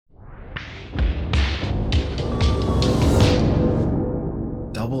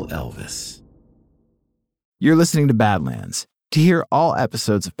Elvis. You're listening to Badlands. To hear all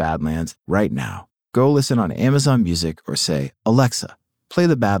episodes of Badlands right now, go listen on Amazon Music or say, Alexa, play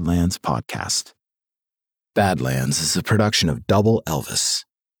the Badlands podcast. Badlands is a production of Double Elvis.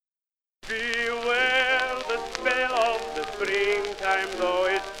 Beware the spell of the springtime, though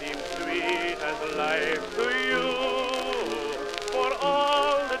it seems sweet as life to you. For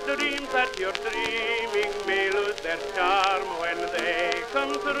all the dreams that you're dreaming may lose their charm when they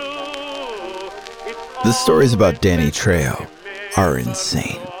come true. The stories about Danny Trejo are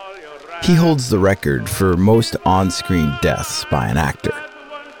insane. He holds the record for most on-screen deaths by an actor.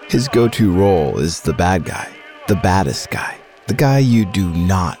 His go-to role is the bad guy, the baddest guy, the guy you do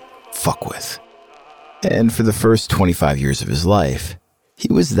not fuck with. And for the first 25 years of his life,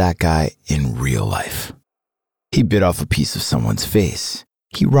 he was that guy in real life. He bit off a piece of someone's face.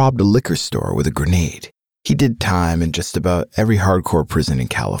 He robbed a liquor store with a grenade. He did time in just about every hardcore prison in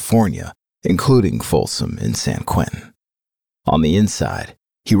California, including Folsom and San Quentin. On the inside,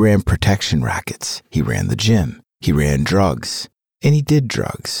 he ran protection rackets, he ran the gym, he ran drugs, and he did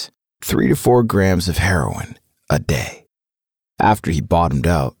drugs, 3 to 4 grams of heroin a day. After he bottomed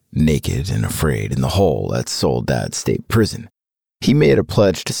out, naked and afraid, in the hole at Soledad State Prison, he made a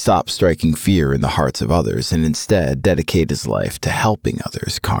pledge to stop striking fear in the hearts of others and instead dedicate his life to helping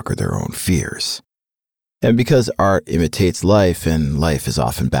others conquer their own fears. And because art imitates life and life is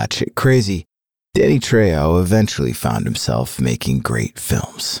often batshit crazy, Danny Trejo eventually found himself making great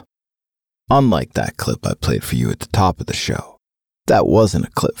films. Unlike that clip I played for you at the top of the show, that wasn't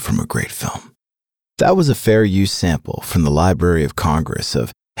a clip from a great film. That was a fair use sample from the Library of Congress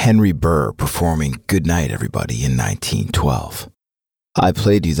of Henry Burr performing Good Night Everybody in 1912. I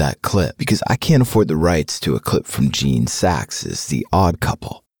played you that clip because I can't afford the rights to a clip from Gene Saks' The Odd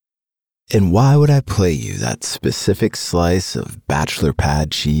Couple. And why would I play you that specific slice of bachelor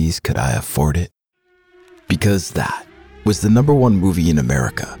pad cheese could I afford it? Because that was the #1 movie in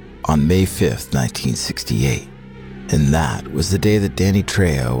America on May 5th, 1968. And that was the day that Danny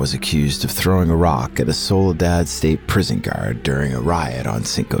Trejo was accused of throwing a rock at a Soledad State prison guard during a riot on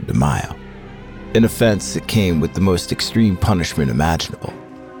Cinco de Mayo. An offense that came with the most extreme punishment imaginable,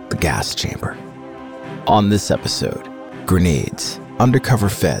 the gas chamber. On this episode, grenades, undercover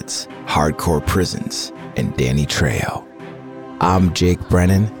feds, hardcore prisons, and Danny Trejo. I'm Jake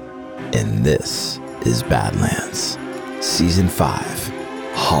Brennan, and this is Badlands, Season 5,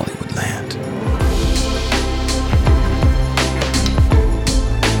 Hollywoodland.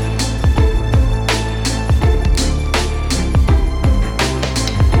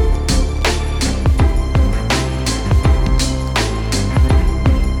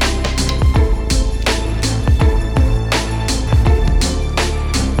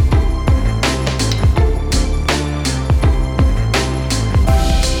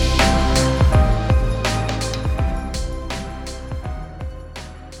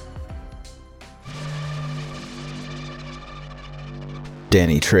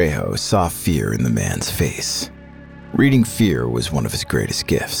 Danny Trejo saw fear in the man's face. Reading fear was one of his greatest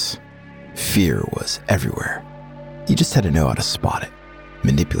gifts. Fear was everywhere. You just had to know how to spot it,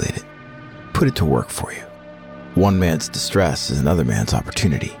 manipulate it, put it to work for you. One man's distress is another man's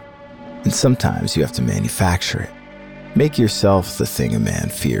opportunity. And sometimes you have to manufacture it. Make yourself the thing a man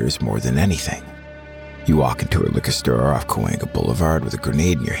fears more than anything. You walk into a liquor store off Cahuenga Boulevard with a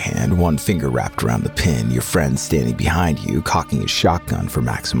grenade in your hand, one finger wrapped around the pin, your friend standing behind you, cocking his shotgun for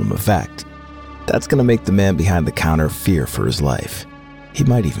maximum effect. That's gonna make the man behind the counter fear for his life. He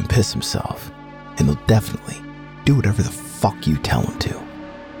might even piss himself, and he'll definitely do whatever the fuck you tell him to.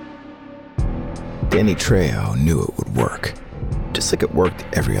 Danny Trejo knew it would work, just like it worked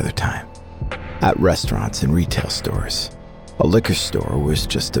every other time. At restaurants and retail stores, a liquor store was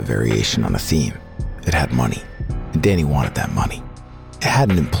just a variation on a theme. It had money, and Danny wanted that money. It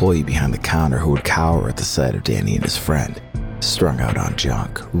had an employee behind the counter who would cower at the sight of Danny and his friend, strung out on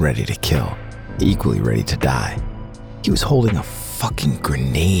junk, ready to kill, equally ready to die. He was holding a fucking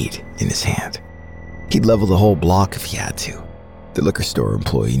grenade in his hand. He'd level the whole block if he had to. The liquor store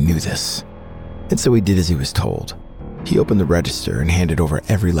employee knew this, and so he did as he was told. He opened the register and handed over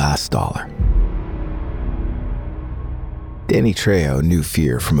every last dollar. Danny Trejo knew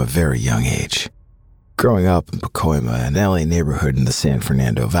fear from a very young age. Growing up in Pacoima, an LA neighborhood in the San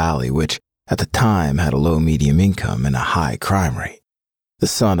Fernando Valley, which at the time had a low-medium income and a high crime rate. The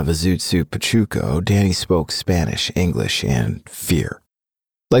son of a Zoot Suit Pachuco, Danny spoke Spanish, English, and fear.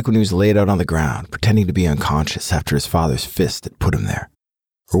 Like when he was laid out on the ground, pretending to be unconscious after his father's fist had put him there.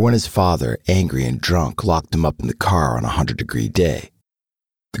 Or when his father, angry and drunk, locked him up in the car on a 100-degree day.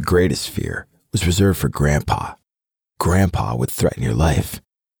 The greatest fear was reserved for Grandpa. Grandpa would threaten your life.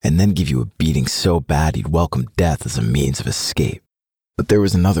 and then give you a beating so bad you'd welcome death as a means of escape. But there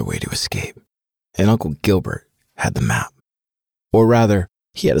was another way to escape, and Uncle Gilbert had the map. Or rather,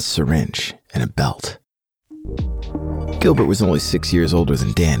 he had a syringe and a belt. Gilbert was only 6 years older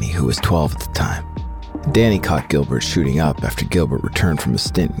than Danny, who was 12 at the time. Danny caught Gilbert shooting up after Gilbert returned from a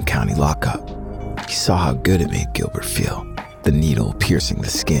stint in county lockup. He saw how good it made Gilbert feel, the needle piercing the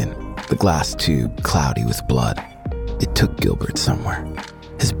skin, the glass tube cloudy with blood. It took Gilbert somewhere.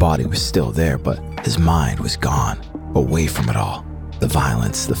 His body was still there, but his mind was gone, away from it all. The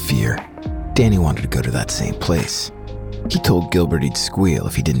violence, the fear. Danny wanted to go to that same place. He told Gilbert he'd squeal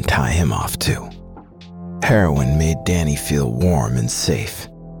if he didn't tie him off too. Heroin made Danny feel warm and safe.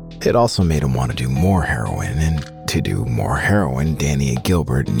 It also made him want to do more heroin, and to do more heroin, Danny and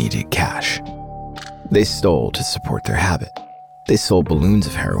Gilbert needed cash. They stole to support their habit. They sold balloons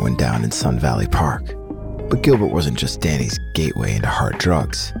of heroin down in Sun Valley Park. But Gilbert wasn't just Danny's gateway into hard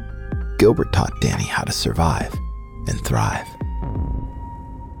drugs. Gilbert taught Danny how to survive and thrive.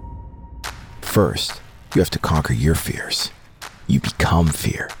 First, you have to conquer your fears. You become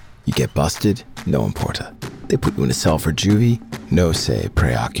fear. You get busted, no importa. They put you in a cell for juvie, no se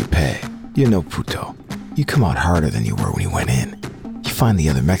preocupe. You're no puto. You come out harder than you were when you went in. You find the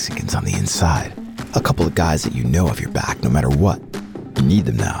other Mexicans on the inside. A couple of guys that you know have your back no matter what. You need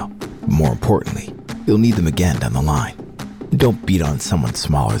them now. But more importantly, you'll need them again down the line. Don't beat on someone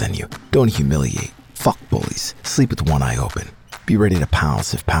smaller than you. Don't humiliate. Fuck bullies. Sleep with one eye open. Be ready to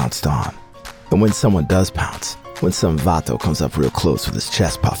pounce if pounced on. And when someone does pounce, when some vato comes up real close with his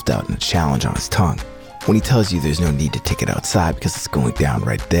chest puffed out and a challenge on his tongue, when he tells you there's no need to take it outside because it's going down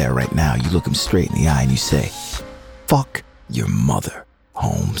right there, right now, you look him straight in the eye and you say, "Fuck your mother,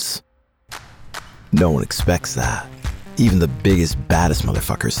 Holmes." No one expects that. Even the biggest, baddest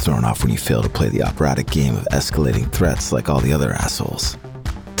motherfucker is thrown off when you fail to play the operatic game of escalating threats like all the other assholes.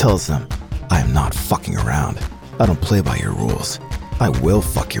 Tells them, I am not fucking around. I don't play by your rules. I will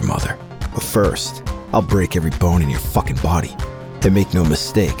fuck your mother. But first, I'll break every bone in your fucking body. And make no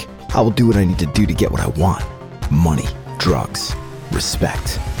mistake, I will do what I need to do to get what I want. Money, drugs,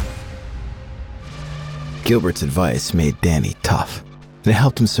 respect. Gilbert's advice made Danny tough, and it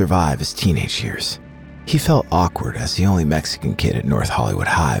helped him survive his teenage years. He felt awkward as the only Mexican kid at North Hollywood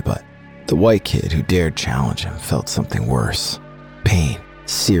High, but the white kid who dared challenge him felt something worse. Pain,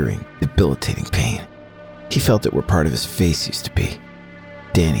 searing, debilitating pain. He felt it where part of his face used to be.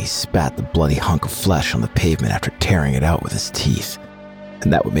 Danny spat the bloody hunk of flesh on the pavement after tearing it out with his teeth.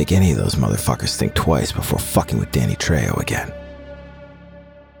 And that would make any of those motherfuckers think twice before fucking with Danny Trejo again.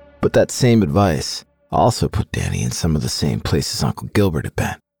 But that same advice also put Danny in some of the same places Uncle Gilbert had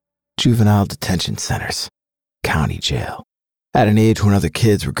been. Juvenile detention centers, county jail. At an age when other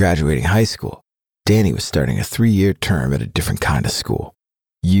kids were graduating high school, Danny was starting a 3-year term at a different kind of school.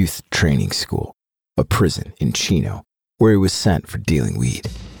 Youth training school, a prison in Chino, where he was sent for dealing weed.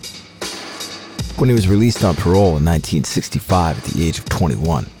 When he was released on parole in 1965 at the age of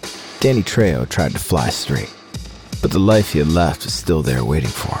 21, Danny Trejo tried to fly straight. But the life he had left was still there waiting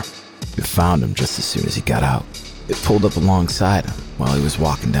for him. It found him just as soon as he got out. It pulled up alongside him while he was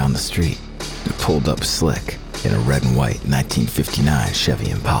walking down the street. It pulled up slick in a red and white 1959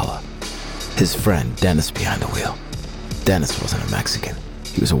 Chevy Impala. His friend Dennis behind the wheel. Dennis wasn't a Mexican.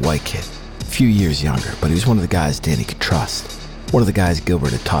 He was a white kid, a few years younger, but he was one of the guys Danny could trust. One of the guys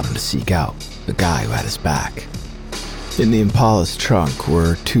Gilbert had taught him to seek out, a guy who had his back. In the Impala's trunk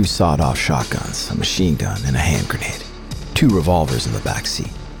were 2 sawed-off shotguns, a machine gun, and a hand grenade. 2 revolvers in the back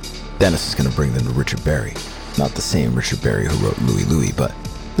seat. Dennis was going to bring them to Richard Berry. Not the same Richard Berry who wrote Louie Louie, but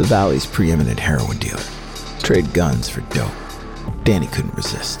the Valley's preeminent heroin dealer. Trade guns for dope. Danny couldn't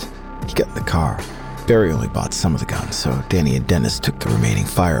resist. He got in the car. Berry only bought some of the guns, so Danny and Dennis took the remaining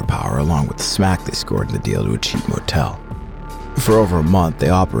firepower along with the smack they scored in the deal to a cheap motel. For over a month, they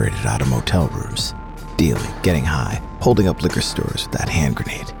operated out of motel rooms, dealing, getting high, holding up liquor stores with that hand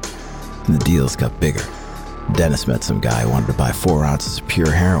grenade. And the deals got bigger. Dennis met some guy who wanted to buy 4 ounces of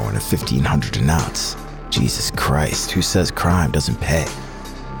pure heroin at $1,500 an ounce. Jesus Christ, who says crime doesn't pay?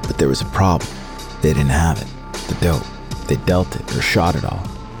 But there was a problem. They didn't have it. The dope. They dealt it or shot it all.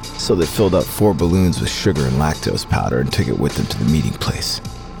 So they filled up 4 balloons with sugar and lactose powder and took it with them to the meeting place.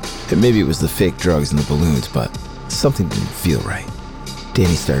 And maybe it was the fake drugs in the balloons, but something didn't feel right.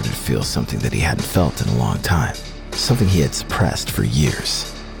 Danny started to feel something that he hadn't felt in a long time. Something he had suppressed for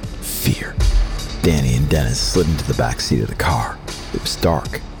years. Fear. Danny and Dennis slid into the back seat of the car. It was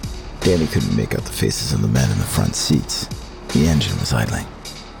dark. Danny couldn't make out the faces of the men in the front seats. The engine was idling,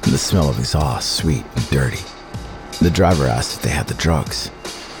 and the smell of exhaust sweet and dirty. The driver asked if they had the drugs.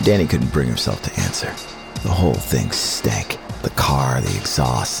 Danny couldn't bring himself to answer. The whole thing stank. The car, the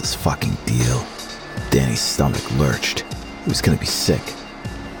exhaust, this fucking deal. Danny's stomach lurched. He was gonna be sick.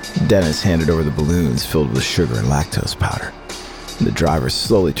 Dennis handed over the balloons filled with sugar and lactose powder. The driver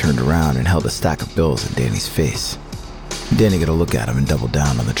slowly turned around and held a stack of bills in Danny's face. Danny got a look at him and doubled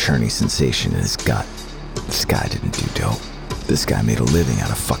down on the churning sensation in his gut. This guy didn't do dope. This guy made a living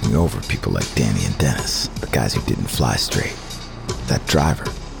out of fucking over people like Danny and Dennis, the guys who didn't fly straight. That driver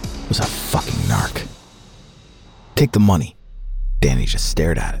was a fucking narc. Take the money. Danny just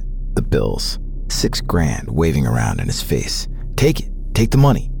stared at it. The bills. $6,000 waving around in his face. Take it. Take the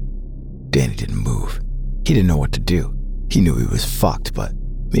money. Danny didn't move. He didn't know what to do. He knew he was fucked, but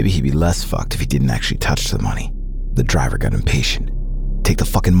maybe he'd be less fucked if he didn't actually touch the money. The driver got impatient. Take the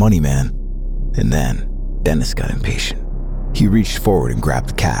fucking money, man. And then Dennis got impatient. He reached forward and grabbed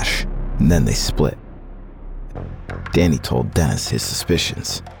the cash, and then they split. Danny told Dennis his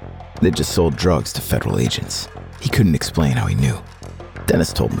suspicions. They just sold drugs to federal agents. He couldn't explain how he knew.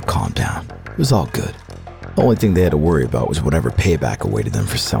 Dennis told him to calm down. It was all good. The only thing they had to worry about was whatever payback awaited them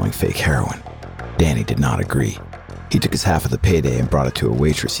for selling fake heroin. Danny did not agree. He took his half of the payday and brought it to a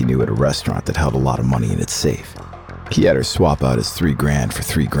waitress he knew at a restaurant that held a lot of money in its safe. He had her swap out his $3,000 for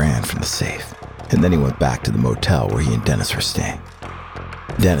 $3,000 from the safe, and then he went back to the motel where he and Dennis were staying.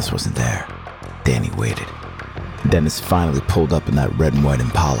 Dennis wasn't there. Danny waited. Dennis finally pulled up in that red and white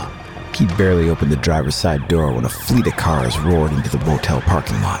Impala. He'd barely opened the driver's side door when a fleet of cars roared into the motel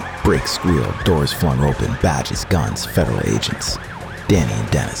parking lot. Brakes squealed, doors flung open, badges, guns, federal agents. Danny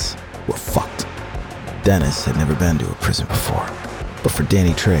and Dennis were fucked. Dennis had never been to a prison before, but for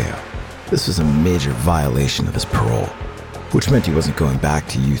Danny Trejo, this was a major violation of his parole, which meant he wasn't going back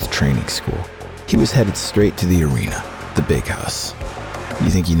to youth training school. He was headed straight to the arena, the big house. You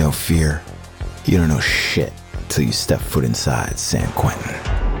think you know fear? You don't know shit until you step foot inside San Quentin.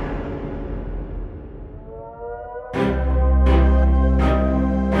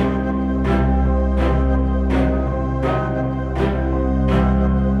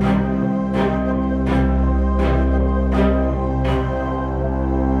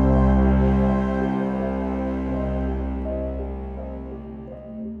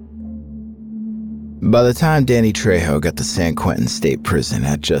 By the time Danny Trejo got to San Quentin State Prison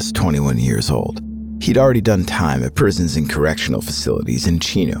at just 21 years old, he'd already done time at prisons and correctional facilities in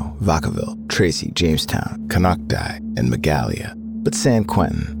Chino, Vacaville, Tracy, Jamestown, Canocti, and Magalia. But San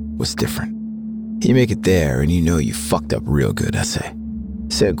Quentin was different. You make it there and you know you fucked up real good, essay.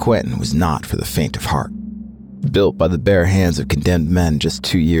 San Quentin was not for the faint of heart. Built by the bare hands of condemned men just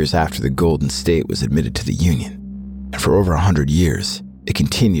 2 years after the Golden State was admitted to the Union. And for over 100 years, it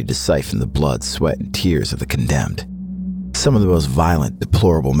continued to siphon the blood, sweat, and tears of the condemned. Some of the most violent,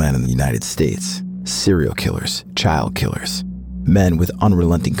 deplorable men in the United States, serial killers, child killers, men with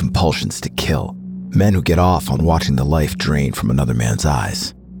unrelenting compulsions to kill, men who get off on watching the life drain from another man's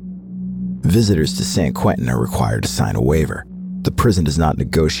eyes. Visitors to San Quentin are required to sign a waiver. The prison does not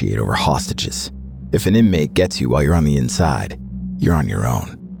negotiate over hostages. If an inmate gets you while you're on the inside, you're on your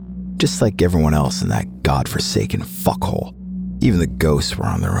own. Just like everyone else in that godforsaken fuckhole. Even the ghosts were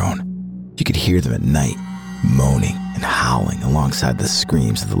on their own. You could hear them at night, moaning and howling alongside the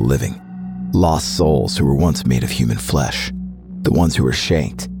screams of the living. Lost souls who were once made of human flesh. The ones who were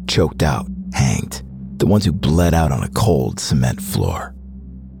shanked, choked out, hanged. The ones who bled out on a cold cement floor.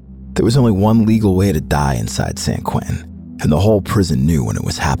 There was only one legal way to die inside San Quentin, and the whole prison knew when it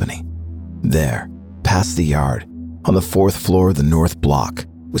was happening. There, past the yard, on the 4th floor of the North Block,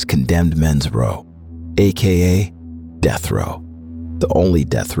 was Condemned Men's Row, aka Death Row. The only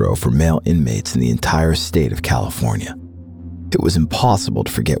death row for male inmates in the entire state of California. It was impossible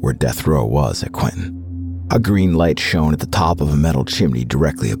to forget where death row was at Quentin. A green light shone at the top of a metal chimney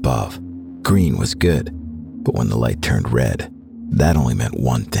directly above. Green was good, but when the light turned red, that only meant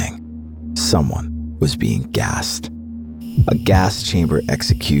one thing. Someone was being gassed. A gas chamber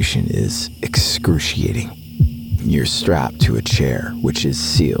execution is excruciating. You're strapped to a chair, which is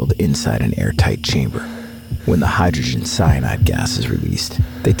sealed inside an airtight chamber. When the hydrogen cyanide gas is released,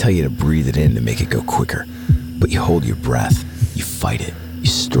 they tell you to breathe it in to make it go quicker. But you hold your breath, you fight it, you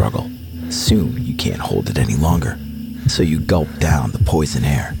struggle. Soon you can't hold it any longer. So you gulp down the poison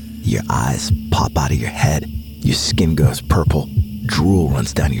air. Your eyes pop out of your head. Your skin goes purple. Drool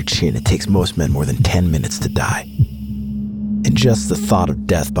runs down your chin. It takes most men more than 10 minutes to die. And just the thought of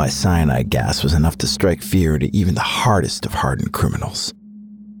death by cyanide gas was enough to strike fear to even the hardest of hardened criminals.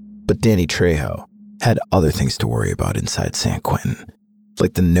 But Danny Trejo had other things to worry about inside San Quentin,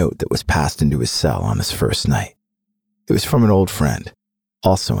 like the note that was passed into his cell on his first night. It was from an old friend,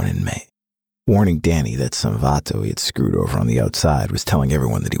 also an inmate, warning Danny that some vato he had screwed over on the outside was telling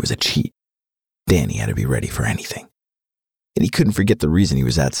everyone that he was a cheat. Danny had to be ready for anything. And he couldn't forget the reason he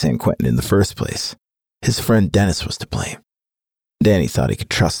was at San Quentin in the first place. His friend Dennis was to blame. Danny thought he could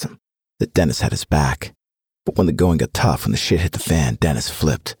trust him, that Dennis had his back. But when the going got tough, when the shit hit the fan, Dennis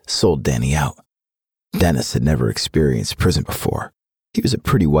flipped, sold Danny out. Dennis had never experienced prison before. He was a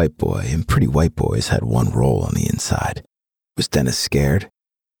pretty white boy, and pretty white boys had one role on the inside. Was Dennis scared?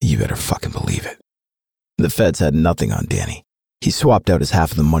 You better fucking believe it. The feds had nothing on Danny. He swapped out his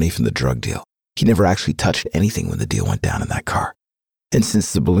half of the money from the drug deal. He never actually touched anything when the deal went down in that car. And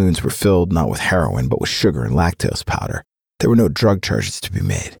since the balloons were filled not with heroin but with sugar and lactose powder, there were no drug charges to be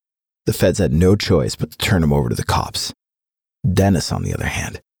made. The feds had no choice but to turn him over to the cops. Dennis, on the other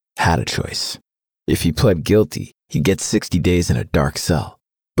hand, had a choice. If he pled guilty, he'd get 60 days in a dark cell.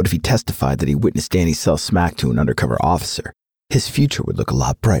 But if he testified that he witnessed Danny sell smack to an undercover officer, his future would look a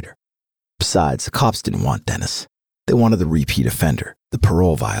lot brighter. Besides, the cops didn't want Dennis. They wanted the repeat offender, the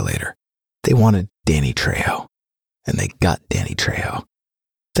parole violator. They wanted Danny Trejo. And they got Danny Trejo.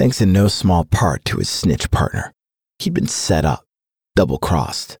 Thanks in no small part to his snitch partner. He'd been set up,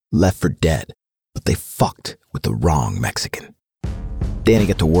 double-crossed, left for dead, but they fucked with the wrong Mexican. Danny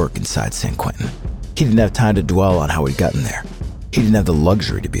got to work inside San Quentin. He didn't have time to dwell on how he'd gotten there. He didn't have the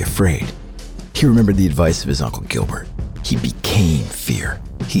luxury to be afraid. He remembered the advice of his Uncle Gilbert. He became fear.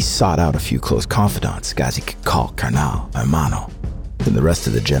 He sought out a few close confidants, guys he could call carnal, hermano. And the rest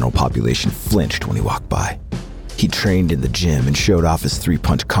of the general population flinched when he walked by. He trained in the gym and showed off his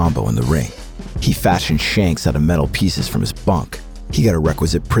 3-punch combo in the ring. He fashioned shanks out of metal pieces from his bunk. He got a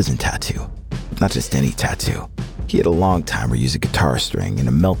requisite prison tattoo. Not just any tattoo. He had a long-timer use a guitar string and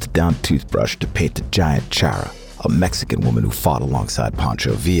a melted-down toothbrush to paint a giant chara, a Mexican woman who fought alongside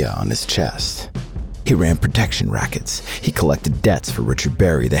Pancho Villa, on his chest. He ran protection rackets. He collected debts for Richard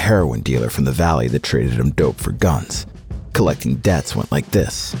Berry, the heroin dealer from the valley that traded him dope for guns. Collecting debts went like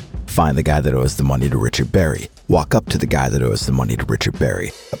this. Find the guy that owes the money to Richard Berry. Walk up to the guy that owes the money to Richard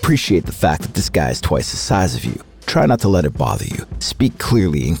Berry. Appreciate the fact that this guy is twice the size of you. Try not to let it bother you. Speak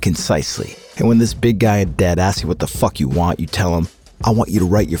clearly and concisely. And when this big guy in debt asks you what the fuck you want, you tell him, I want you to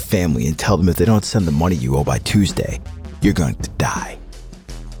write your family and tell them if they don't send the money you owe by Tuesday, you're going to die.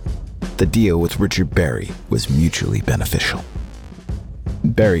 The deal with Richard Berry was mutually beneficial.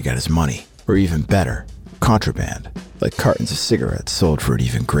 Berry got his money, or even better, contraband, like cartons of cigarettes sold for an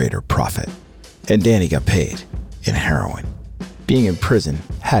even greater profit. And Danny got paid in heroin. Being in prison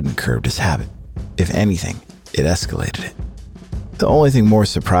hadn't curbed his habit. If anything, it escalated it. The only thing more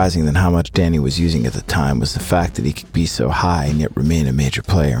surprising than how much Danny was using at the time was the fact that he could be so high and yet remain a major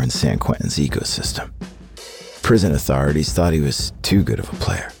player in San Quentin's ecosystem. Prison authorities thought he was too good of a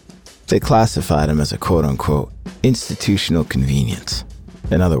player. They classified him as a quote-unquote institutional convenience.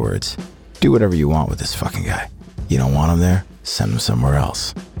 In other words, do whatever you want with this fucking guy. You don't want him there? Send him somewhere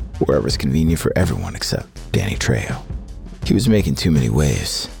else. Wherever's convenient for everyone except Danny Trejo. He was making too many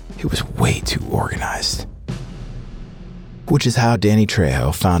waves. He was way too organized. Which is how Danny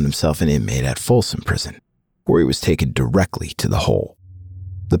Trejo found himself an inmate at Folsom Prison, where he was taken directly to the hole.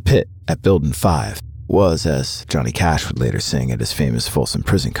 The pit at Building 5 was, as Johnny Cash would later sing at his famous Folsom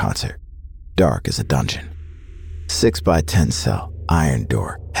Prison concert, dark as a dungeon. 6x10 cell, iron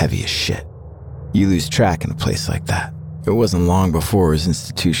door, heavy as shit. You lose track in a place like that. It wasn't long before his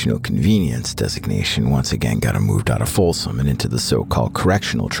institutional convenience designation once again got him moved out of Folsom and into the so-called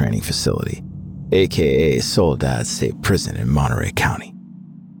correctional training facility, aka Soledad State Prison in Monterey County.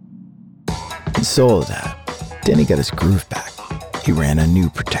 In Soledad, Danny got his groove back. He ran a new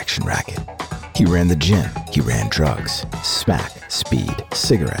protection racket. He ran the gym. He ran drugs, smack, speed,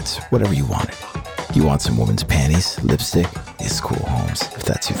 cigarettes, whatever you wanted. You want some woman's panties, lipstick? It's cool, Holmes. If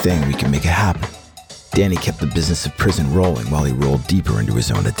that's your thing, we can make it happen. Danny kept the business of prison rolling while he rolled deeper into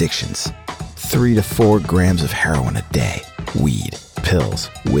his own addictions. 3 to 4 grams of heroin a day. Weed, pills,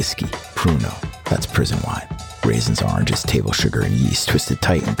 whiskey, Pruno. That's prison wine. Raisins, oranges, table sugar, and yeast twisted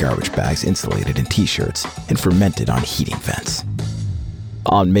tight in garbage bags insulated in t-shirts and fermented on heating vents.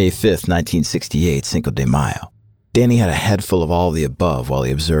 On May 5th, 1968, Cinco de Mayo, Danny had a head full of all the above while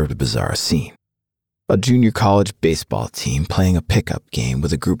he observed a bizarre scene. A junior college baseball team playing a pickup game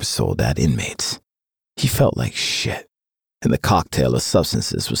with a group of Soledad inmates. He felt like shit, and the cocktail of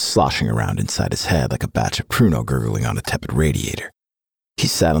substances was sloshing around inside his head like a batch of Pruno gurgling on a tepid radiator. He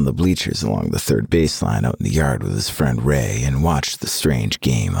sat on the bleachers along the third baseline out in the yard with his friend Ray and watched the strange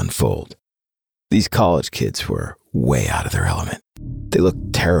game unfold. These college kids were way out of their element. They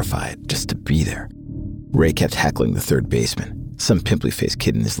looked terrified just to be there. Ray kept heckling the third baseman, some pimply-faced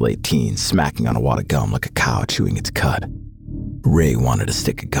kid in his late teens, smacking on a wad of gum like a cow chewing its cud. Ray wanted a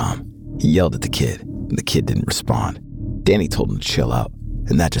stick of gum. He yelled at the kid, and the kid didn't respond. Danny told him to chill out,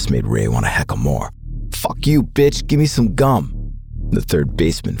 and that just made Ray want to heckle more. "Fuck you, bitch, give me some gum." The third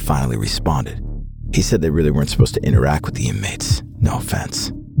baseman finally responded. He said they really weren't supposed to interact with the inmates. No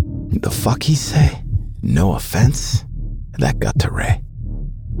offense. The fuck he say? No offense? That got to Ray.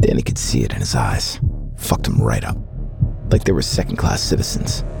 Danny could see it in his eyes. Fucked him right up. Like they were second-class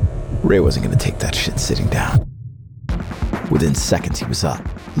citizens. Ray wasn't going to take that shit sitting down. Within seconds, he was up,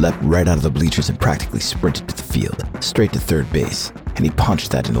 leapt right out of the bleachers and practically sprinted to the field, straight to third base, and he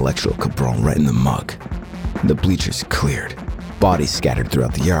punched that intellectual cabron right in the mug. The bleachers cleared. Bodies scattered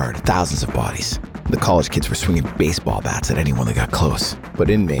throughout the yard, thousands of bodies. The college kids were swinging baseball bats at anyone that got close. But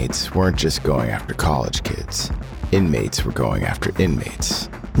inmates weren't just going after college kids. Inmates were going after inmates.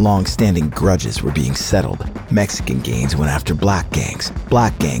 Long-standing grudges were being settled. Mexican gangs went after black gangs.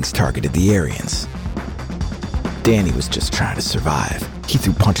 Black gangs targeted the Aryans. Danny was just trying to survive. He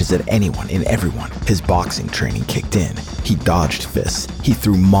threw punches at anyone and everyone. His boxing training kicked in. He dodged fists. He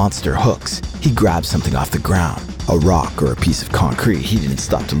threw monster hooks. He grabbed something off the ground, a rock or a piece of concrete. He didn't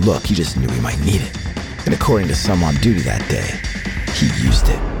stop to look. He just knew he might need it. And according to some on duty that day, he used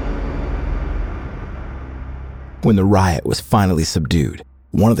it. When the riot was finally subdued,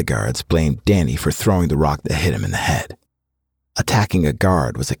 one of the guards blamed Danny for throwing the rock that hit him in the head. Attacking a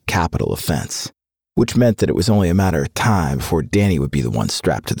guard was a capital offense, which meant that it was only a matter of time before Danny would be the one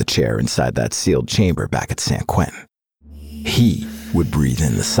strapped to the chair inside that sealed chamber back at San Quentin. He would breathe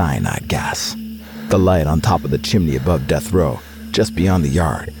in the cyanide gas. The light on top of the chimney above death row, just beyond the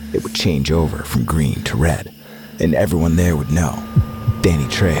yard, it would change over from green to red, and everyone there would know Danny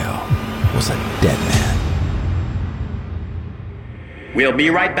Trejo was a dead man. We'll be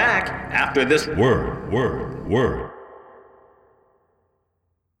right back after this word.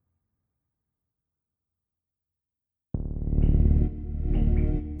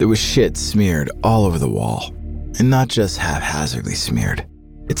 There was shit smeared all over the wall, and not just haphazardly smeared.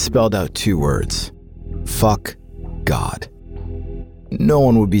 It spelled out 2 words: fuck God. No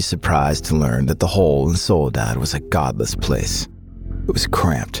one would be surprised to learn that the hole in Soledad was a godless place. It was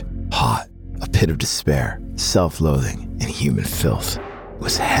cramped, hot, a pit of despair, self-loathing, and human filth. It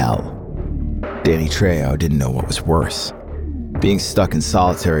was hell. Danny Trejo didn't know what was worse: being stuck in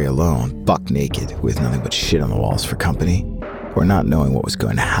solitary alone, buck naked, with nothing but shit on the walls for company, or not knowing what was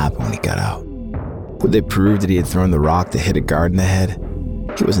going to happen when he got out. Would they prove that he had thrown the rock that hit a guard in the head?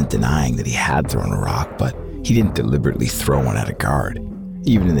 He wasn't denying that he had thrown a rock, but he didn't deliberately throw one at a guard,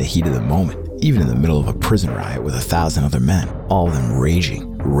 even in the heat of the moment, even in the middle of a prison riot with 1,000 other men, all of them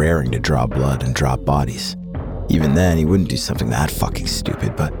raging, raring to draw blood and drop bodies. Even then, he wouldn't do something that fucking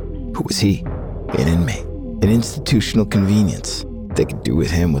stupid, but who was he? An inmate, an institutional convenience. They could do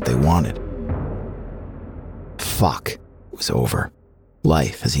with him what they wanted. Fuck was over.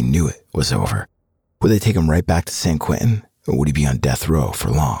 Life, as he knew it, was over. Would they take him right back to San Quentin, or would he be on death row for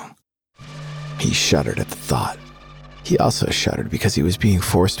long? He shuddered at the thought. He also shuddered because he was being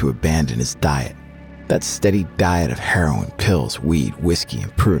forced to abandon his diet. That steady diet of heroin, pills, weed, whiskey,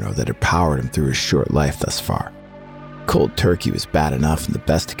 and Pruno that had powered him through his short life thus far. Cold turkey was bad enough in the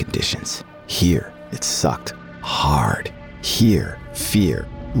best of conditions. Here, it sucked hard. Here, fear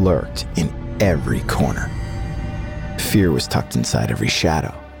lurked in every corner. Fear was tucked inside every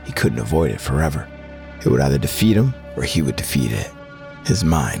shadow. He couldn't avoid it forever. It would either defeat him, or he would defeat it. His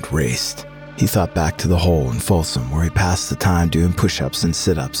mind raced. He thought back to the hole in Folsom where he passed the time doing push-ups and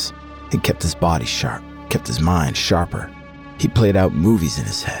sit-ups. He kept his body sharp, kept his mind sharper. He played out movies in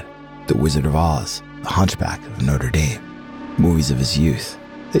his head. The Wizard of Oz, The Hunchback of Notre Dame. Movies of his youth.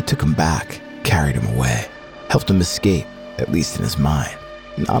 They took him back, carried him away, helped him escape, at least in his mind,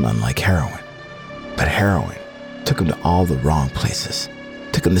 not unlike heroin. But heroin took him to all the wrong places.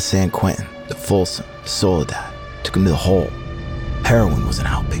 Took him to San Quentin, to Folsom, Soledad. Took him to the hole. Heroin wasn't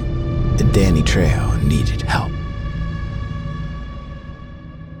helping, and Danny Trejo needed help.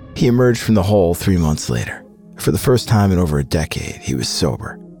 He emerged from the hole 3 months later. For the first time in over a decade, he was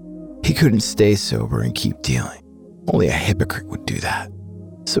sober. He couldn't stay sober and keep dealing. Only a hypocrite would do that.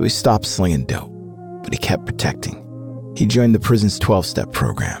 So he stopped slinging dope, but he kept protecting. He joined the prison's 12-step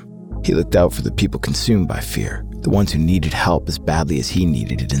program. He looked out for the people consumed by fear, the ones who needed help as badly as he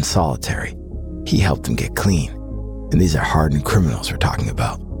needed it in solitary. He helped them get clean. And these are hardened criminals we're talking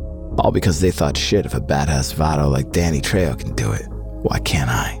about. All because they thought, shit, if a badass vado like Danny Trejo can do it, why can't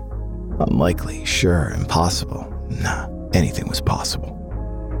I? Unlikely, sure, impossible. Nah, anything was possible.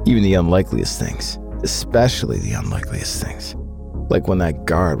 Even the unlikeliest things, especially the unlikeliest things. Like when that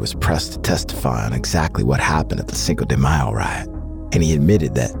guard was pressed to testify on exactly what happened at the Cinco de Mayo riot, and he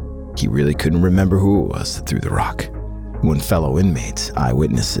admitted that he really couldn't remember who it was that threw the rock. When fellow inmates,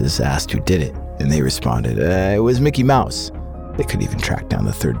 eyewitnesses, asked who did it, and they responded, it was Mickey Mouse. They couldn't even track down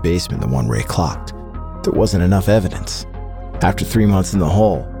the third baseman, the one Ray clocked. There wasn't enough evidence. After 3 months in the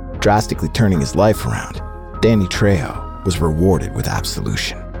hole, drastically turning his life around, Danny Trejo was rewarded with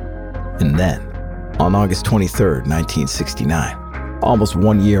absolution. And then, on August 23, 1969, almost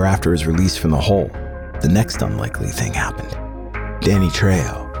 1 year after his release from the hole, the next unlikely thing happened. Danny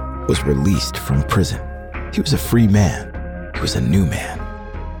Trejo was released from prison. He was a free man. He was a new man.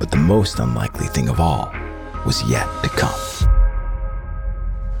 But the most unlikely thing of all was yet to come.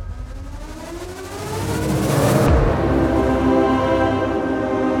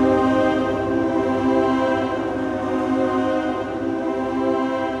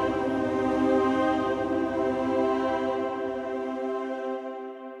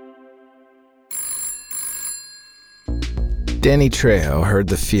 Danny Trejo heard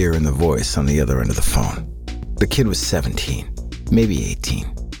the fear in the voice on the other end of the phone. The kid was 17, maybe 18.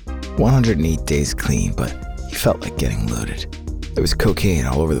 108 days clean, but he felt like getting loaded. There was cocaine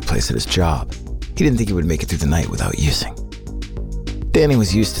all over the place at his job. He didn't think he would make it through the night without using. Danny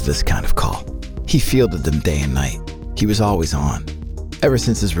was used to this kind of call. He fielded them day and night. He was always on. Ever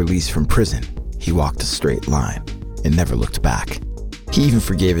since his release from prison, he walked a straight line and never looked back. He even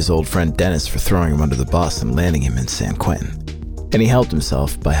forgave his old friend Dennis for throwing him under the bus and landing him in San Quentin. And he helped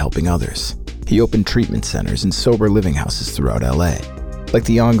himself by helping others. He opened treatment centers and sober living houses throughout LA, like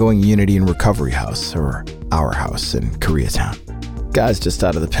the ongoing Unity and Recovery House, or Our House in Koreatown. Guys just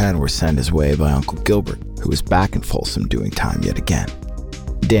out of the pen were sent his way by Uncle Gilbert, who was back in Folsom doing time yet again.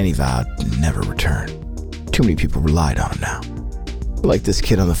 Danny vowed to never return. Too many people relied on him now. Like this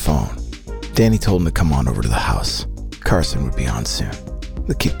kid on the phone, Danny told him to come on over to the house. Carson would be on soon.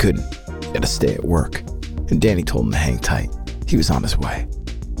 The kid couldn't. He had to stay at work. And Danny told him to hang tight. He was on his way.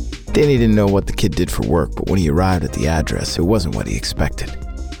 Danny didn't know what the kid did for work, but when he arrived at the address, it wasn't what he expected.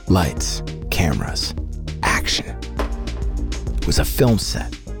 Lights, cameras, action. It was a film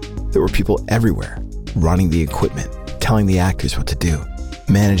set. There were people everywhere, running the equipment, telling the actors what to do,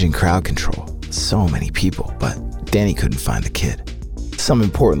 managing crowd control. So many people, but Danny couldn't find the kid. Some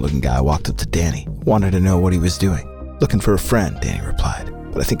important-looking guy walked up to Danny, wanted to know what he was doing. Looking for a friend, Danny replied,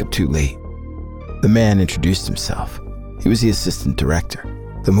 but I think I'm too late. The man introduced himself. He was the assistant director.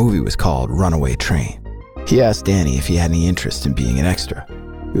 The movie was called Runaway Train. He asked Danny if he had any interest in being an extra.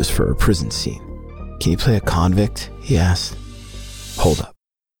 It was for a prison scene. Can you play a convict? He asked. Hold up.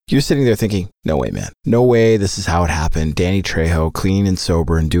 You're sitting there thinking, no way, man. No way this is how it happened. Danny Trejo, clean and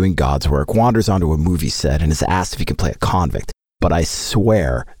sober and doing God's work, wanders onto a movie set and is asked if he can play a convict. But I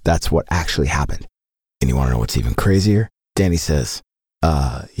swear that's what actually happened. And you want to know what's even crazier? Danny says,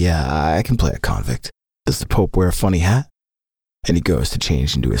 yeah, I can play a convict. Does the Pope wear a funny hat? And he goes to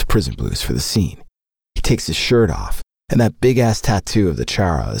change into his prison blues for the scene. He takes his shirt off, and that big-ass tattoo of the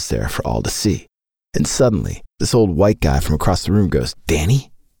Chara is there for all to see. And suddenly, this old white guy from across the room goes,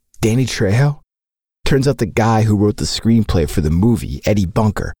 Danny? Danny Trejo? Turns out the guy who wrote the screenplay for the movie, Eddie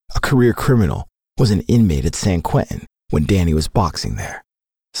Bunker, a career criminal, was an inmate at San Quentin when Danny was boxing there.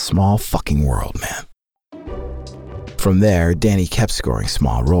 Small fucking world, man. From there, Danny kept scoring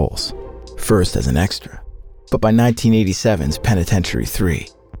small roles. First as an extra. But by 1987's Penitentiary 3,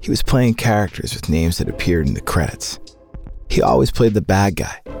 he was playing characters with names that appeared in the credits. He always played the bad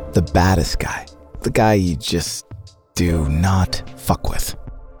guy, the baddest guy, the guy you just do not fuck with.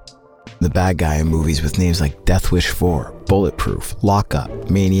 The bad guy in movies with names like Death Wish 4, Bulletproof, Lockup,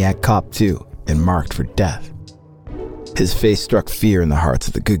 Maniac Cop 2, and Marked for Death. His face struck fear in the hearts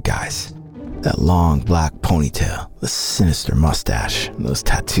of the good guys. That long black ponytail, the sinister mustache, and those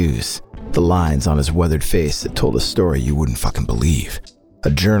tattoos. The lines on his weathered face that told a story you wouldn't fucking believe. A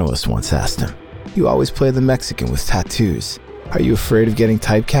journalist once asked him, "You always play the Mexican with tattoos. Are you afraid of getting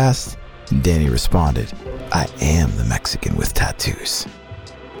typecast?" And Danny responded, "I am the Mexican with tattoos."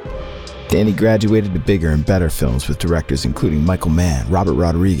 Danny graduated to bigger and better films with directors including Michael Mann, Robert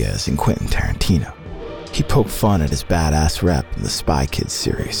Rodriguez, and Quentin Tarantino. He poked fun at his badass rep in the Spy Kids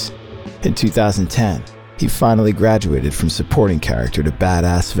series. In 2010, he finally graduated from supporting character to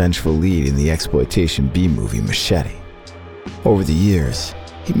badass vengeful lead in the exploitation B-movie Machete. Over the years,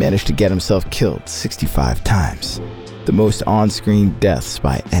 he managed to get himself killed 65 times, the most on-screen deaths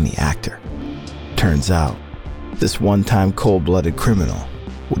by any actor. Turns out, this one-time cold-blooded criminal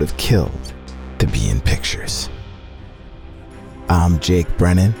would have killed to be in pictures. I'm Jake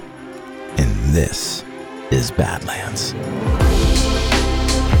Brennan, and this is Badlands.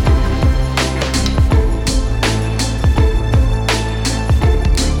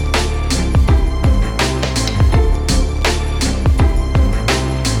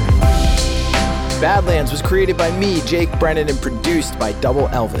 Badlands was created by me, Jake Brennan, and produced by Double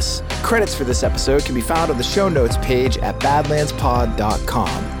Elvis. Credits for this episode can be found on the show notes page at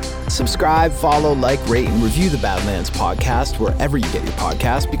badlandspod.com. Subscribe, follow, like, rate, and review the Badlands podcast wherever you get your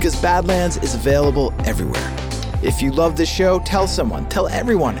podcast, because Badlands is available everywhere. If you love this show, tell someone, tell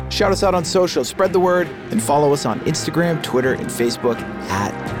everyone. Shout us out on social, spread the word, and follow us on Instagram, Twitter, and Facebook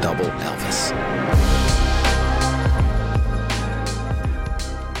at Double Elvis.